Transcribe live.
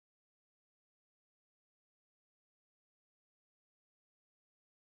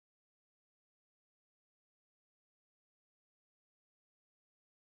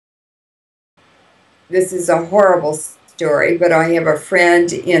this is a horrible story, but I have a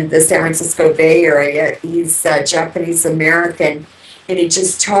friend in the San Francisco Bay Area. He's Japanese American, and he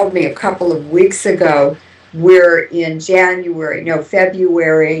just told me a couple of weeks ago, we're in January, no,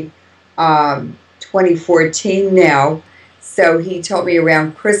 February 2014 now. So he told me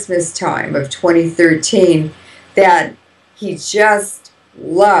around Christmas time of 2013 that he just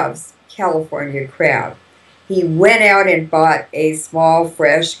loves California crab. He went out and bought a small,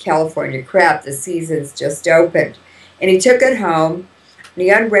 fresh California crab. The season's just opened. And he took it home, and he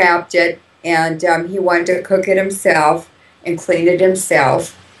unwrapped it, and he wanted to cook it himself and clean it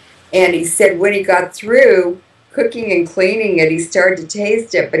himself. And he said when he got through cooking and cleaning it, he started to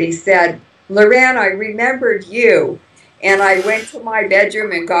taste it. But he said, Loren, I remembered you. And I went to my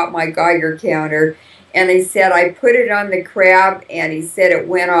bedroom and got my Geiger counter. And he said, I put it on the crab, and he said it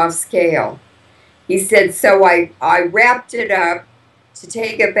went off scale. He said, so I wrapped it up to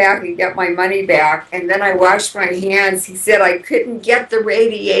take it back and get my money back. And then I washed my hands. He said, I couldn't get the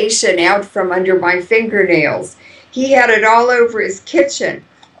radiation out from under my fingernails. He had it all over his kitchen,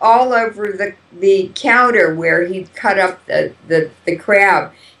 all over the counter where he'd cut up the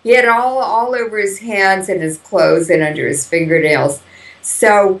crab. He had all over his hands and his clothes and under his fingernails.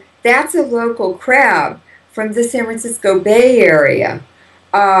 So that's a local crab from the San Francisco Bay Area.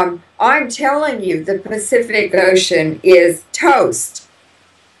 I'm telling you, the Pacific Ocean is toast.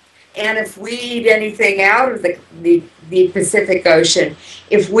 And if we eat anything out of the Pacific Ocean,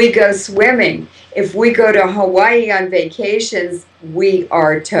 if we go swimming, if we go to Hawaii on vacations, we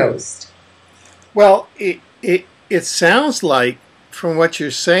are toast. Well, it sounds like, from what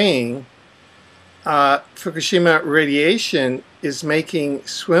you're saying, Fukushima radiation is making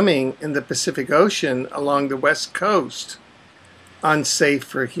swimming in the Pacific Ocean along the West Coast unsafe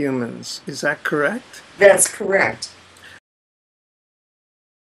for humans. Is that correct? That's correct.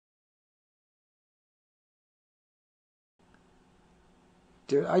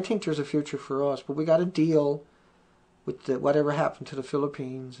 I think there's a future for us, but we got to deal with whatever happened to the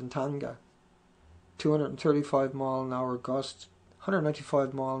Philippines and Tonga. 235-mile-an-hour gusts,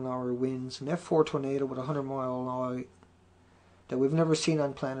 195-mile-an-hour winds, an F4 tornado with 100-mile-an-hour that we've never seen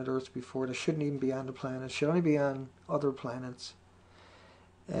on planet Earth before. That shouldn't even be on the planet. Should only be on other planets.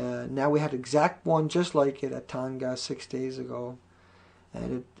 Now we had exact one just like it at Tonga 6 days ago,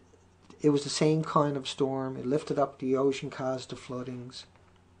 and it was the same kind of storm. It lifted up the ocean, caused the floodings.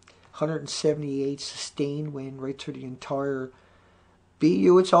 178 sustained wind right through the entire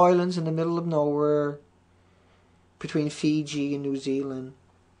BU. It's islands in the middle of nowhere between Fiji and New Zealand.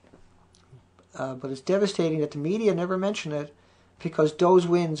 But it's devastating that the media never mention it, because those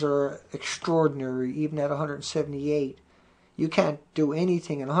winds are extraordinary, even at 178. You can't do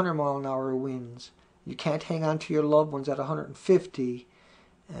anything in 100-mile-an-hour winds. You can't hang on to your loved ones at 150.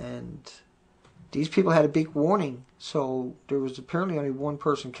 And these people had a big warning, so there was apparently only one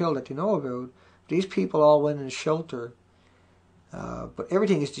person killed that you know about. These people all went in shelter. But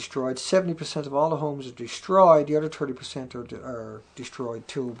everything is destroyed. 70% of all the homes are destroyed. The other 30% are destroyed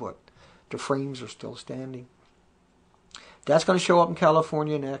too, but the frames are still standing. That's going to show up in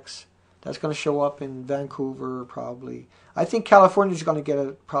California next. That's going to show up in Vancouver probably. I think California is going to get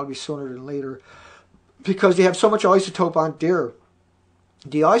it probably sooner than later, because they have so much isotope on there.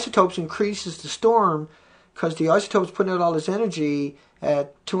 The isotopes increases the storm because the isotopes putting out all this energy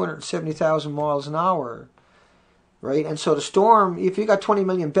at 270,000 miles an hour, right? And so the storm, if you got 20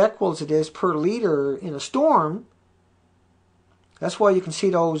 million becquerels of this per liter in a storm, that's why you can see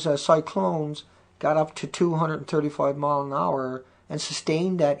those cyclones got up to 235 miles an hour and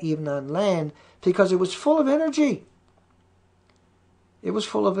sustained that even on land, because it was full of energy. It was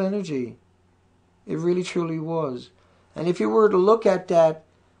full of energy. It really truly was. And if you were to look at that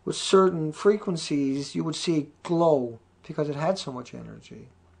with certain frequencies, you would see glow because it had so much energy.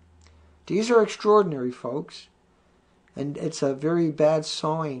 These are extraordinary, folks. And it's a very bad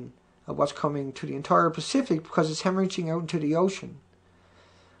sign of what's coming to the entire Pacific, because it's hemorrhaging out into the ocean.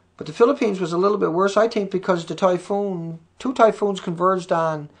 But the Philippines was a little bit worse, I think, because two typhoons converged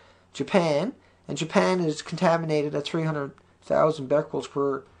on Japan, and Japan is contaminated at 300,000 becquerels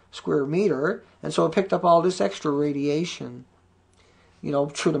per square meter, and so it picked up all this extra radiation,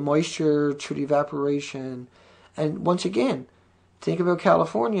 through the moisture, through the evaporation. And once again, think about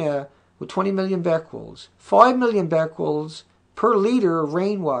California with 20 million becquerels, 5 million becquerels per liter of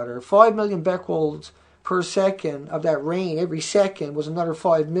rainwater, 5 million becquerels per second of that rain. Every second was another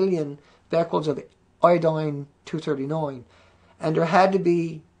 5 million becquerels of iodine-239. And there had to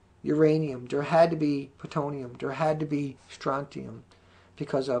be uranium, there had to be plutonium, there had to be strontium,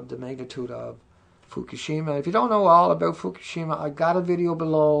 because of the magnitude of Fukushima. If you don't know all about Fukushima, I got a video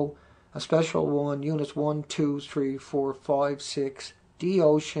below a special one, units 1, 2, 3, 4, 5, 6, the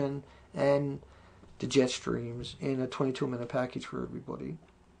ocean, and the jet streams in a 22-minute package for everybody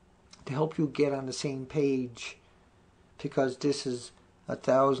to help you get on the same page, because this is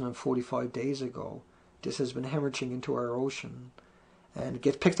 1,045 days ago. This has been hemorrhaging into our ocean, and it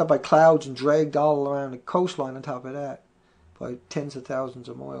gets picked up by clouds and dragged all around the coastline on top of that by tens of thousands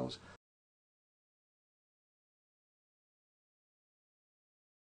of miles.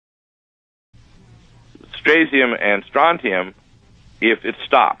 Strontium and strontium, if it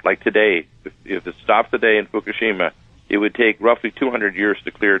stopped, like today, if it stopped today in Fukushima, it would take roughly 200 years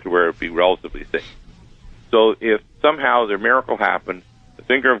to clear to where it would be relatively safe. So if somehow the miracle happened, the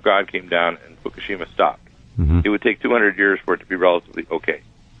finger of God came down and Fukushima stopped, it would take 200 years for it to be relatively okay.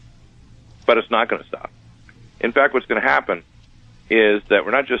 But it's not going to stop. In fact, what's going to happen is that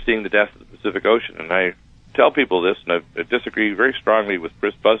we're not just seeing the death of the Pacific Ocean, and I tell people this, and I disagree very strongly with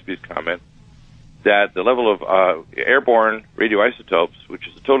Chris Busby's comment, that the level of airborne radioisotopes, which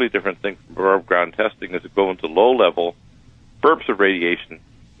is a totally different thing from above ground testing, is equivalent to low-level burps of radiation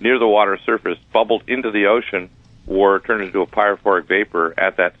near the water surface, bubbled into the ocean, or turned into a pyrophoric vapor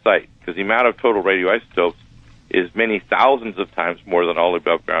at that site, because the amount of total radioisotopes is many thousands of times more than all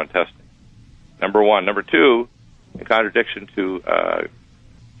above ground testing. Number one. Number two, in contradiction to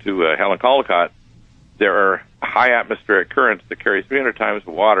Helen Caldicott, there are high atmospheric currents that carry 300 times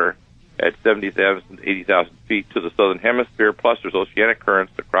the water at 70,000 to 80,000 feet to the southern hemisphere, plus there's oceanic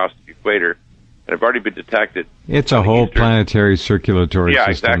currents across the equator, and have already been detected. It's a whole planetary circulatory system.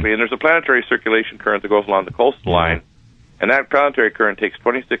 Yeah, exactly, and there's a planetary circulation current that goes along the coastal line, and that planetary current takes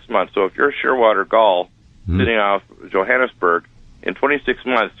 26 months. So if you're a shearwater gull sitting off Johannesburg, in 26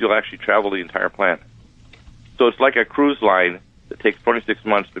 months you'll actually travel the entire planet. So it's like a cruise line that takes 26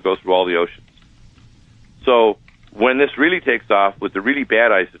 months to go through all the oceans. So when this really takes off with the really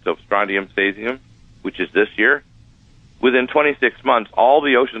bad isotopes, strontium, cesium, which is this year, within 26 months, all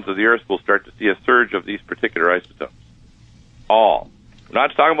the oceans of the Earth will start to see a surge of these particular isotopes. All. I'm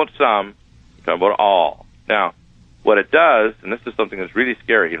not talking about some, I'm talking about all. Now, what it does, and this is something that's really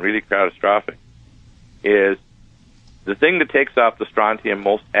scary and really catastrophic, is the thing that takes off the strontium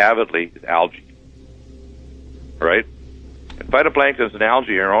most avidly is algae. Right? And phytoplanktons and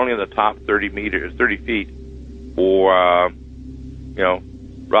algae are only in the top 30 feet, or,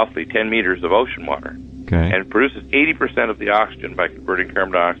 roughly 10 meters of ocean water. Okay. And produces 80% of the oxygen by converting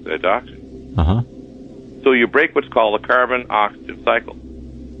carbon dioxide to oxygen. Uh-huh. So you break what's called the carbon-oxygen cycle.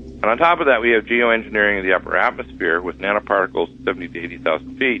 And on top of that, we have geoengineering of the upper atmosphere with nanoparticles 70 to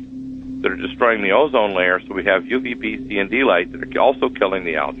 80,000 feet that are destroying the ozone layer, so we have UVB, C, and D light that are also killing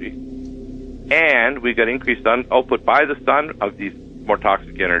the algae. And we got increased output by the sun of these more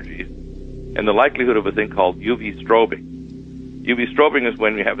toxic energies, and the likelihood of a thing called UV strobing. UV strobing is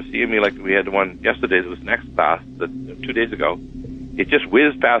when we have a CME like we had the one yesterday that was an X-class 2 days ago. It just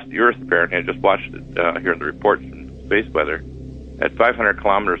whizzed past the Earth, apparently. I just watched it here in the reports from space weather at 500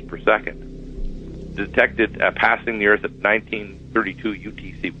 kilometers per second. Detected passing the Earth at 1932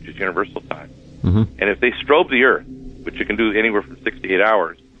 UTC, which is universal time. And if they strobe the Earth, which it can do anywhere from 6 to 8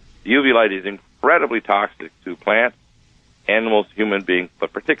 hours, the UV light is incredibly toxic to plants, animals, human beings,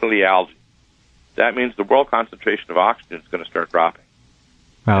 but particularly algae. That means the world concentration of oxygen is going to start dropping.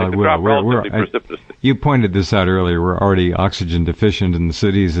 Well, you pointed this out earlier. We're already oxygen deficient in the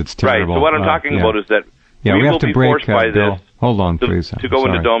cities. It's terrible. Right. So what I'm talking about is that we have will to be break, forced by Bill. this Hold on, please. to go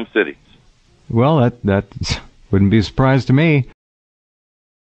into dome cities. Well, that wouldn't be a surprise to me.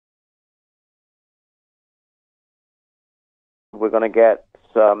 We're going to get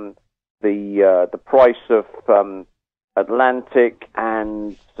the price of Atlantic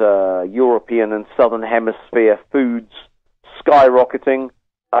and European and Southern Hemisphere foods skyrocketing,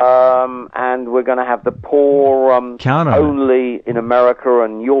 and we're going to have the poor only in America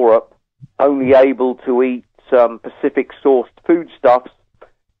and Europe only able to eat Pacific-sourced foodstuffs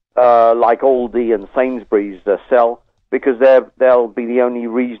like Aldi and Sainsbury's sell, because they'll be the only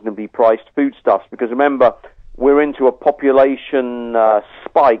reasonably priced foodstuffs. Because remember, we're into a population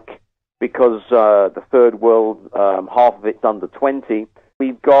spike, because the third world, half of it's under 20.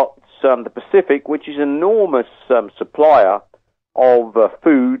 We've got the Pacific, which is an enormous supplier of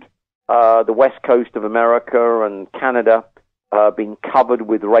food. The west coast of America and Canada being covered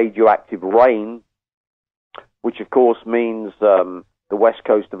with radioactive rain, which of course means the west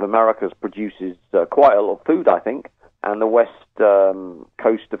coast of America produces quite a lot of food, I think, and the west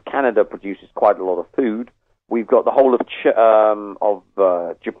coast of Canada produces quite a lot of food. We've got the whole of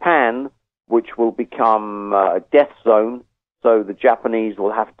Japan, which will become a death zone, so the Japanese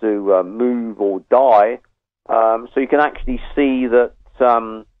will have to move or die. So you can actually see that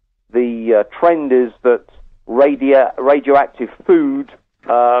the trend is that radioactive food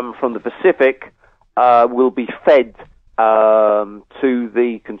from the Pacific will be fed to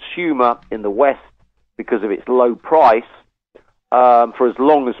the consumer in the West because of its low price for as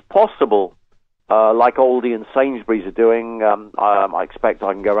long as possible, like Aldi and Sainsbury's are doing. I expect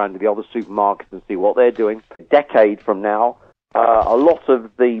I can go around to the other supermarkets and see what they're doing. A decade from now, a lot of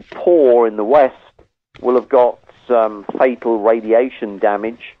the poor in the West will have got fatal radiation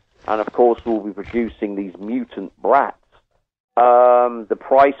damage, and of course will be producing these mutant brats. The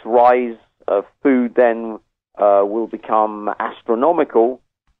price rise of food then will become astronomical.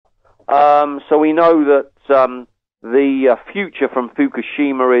 So we know that the future from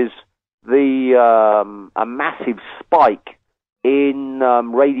Fukushima is a massive spike in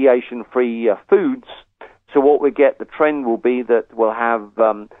radiation-free foods. So what we get, the trend will be that we'll have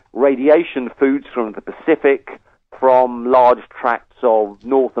radiation foods from the Pacific, from large tracts of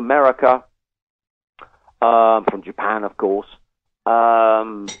North America, from Japan, of course,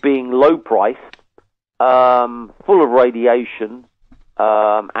 being low-priced, full of radiation,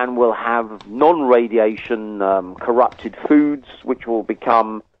 and we'll have non-radiation corrupted foods, which will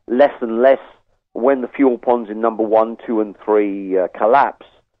become less and less when the fuel ponds in number 1, 2, and 3 collapse,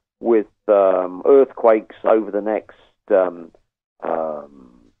 with earthquakes over the next 10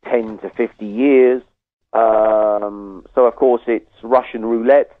 to 50 years. So, of course, it's Russian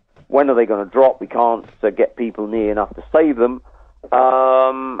roulette. When are they going to drop? We can't get people near enough to save them.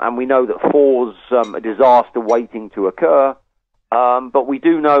 And we know that four's a disaster waiting to occur. But we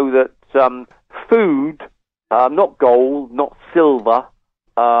do know that food, not gold, not silver,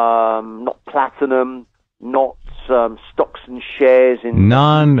 not platinum, not stocks and shares in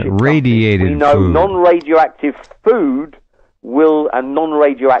non-radiated food. We know food. Non-radioactive food and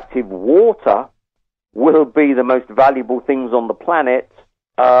non-radioactive water will be the most valuable things on the planet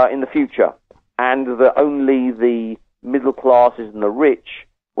in the future, and that only the middle classes and the rich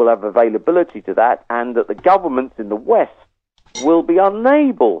will have availability to that, and that the governments in the West will be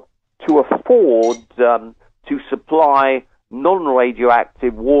unable to afford to supply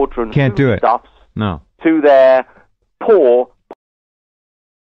non-radioactive water and foodstuffs to their poor.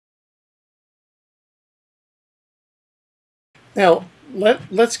 Now,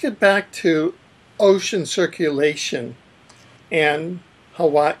 let's get back to ocean circulation and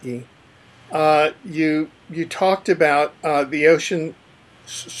Hawaii. You talked about the ocean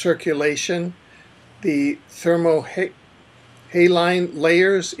circulation, the thermohaline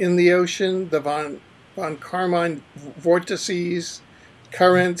layers in the ocean, the von Karman vortices,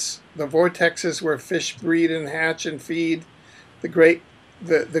 currents, the vortexes where fish breed and hatch and feed, the great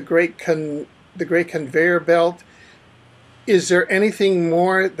conveyor belt. Is there anything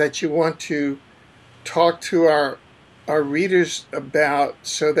more that you want to talk to our readers about,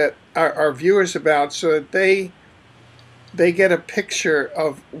 so that our viewers about, so that they get a picture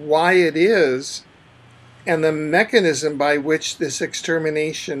of why it is and the mechanism by which this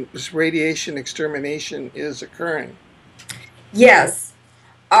radiation extermination is occurring? Yes.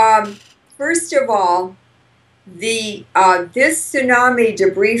 First of all, this tsunami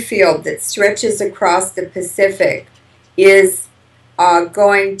debris field that stretches across the Pacific is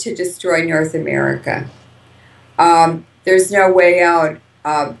going to destroy North America. There's no way out.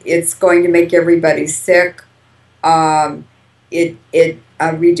 It's going to make everybody sick. It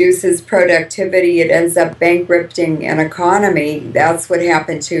reduces productivity. It ends up bankrupting an economy. That's what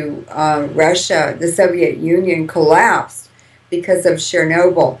happened to Russia. The Soviet Union collapsed because of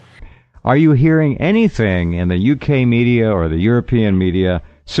Chernobyl. Are you hearing anything in the UK media or the European media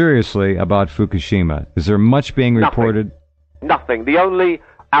seriously about Fukushima? Is there much being reported? Nothing. The only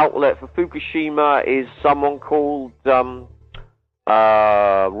outlet for Fukushima is someone called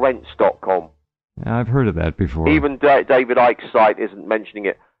rents.com. I've heard of that before. Even David Icke's site isn't mentioning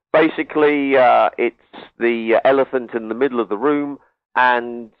it. Basically, it's the elephant in the middle of the room,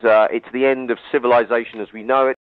 and it's the end of civilization as we know it.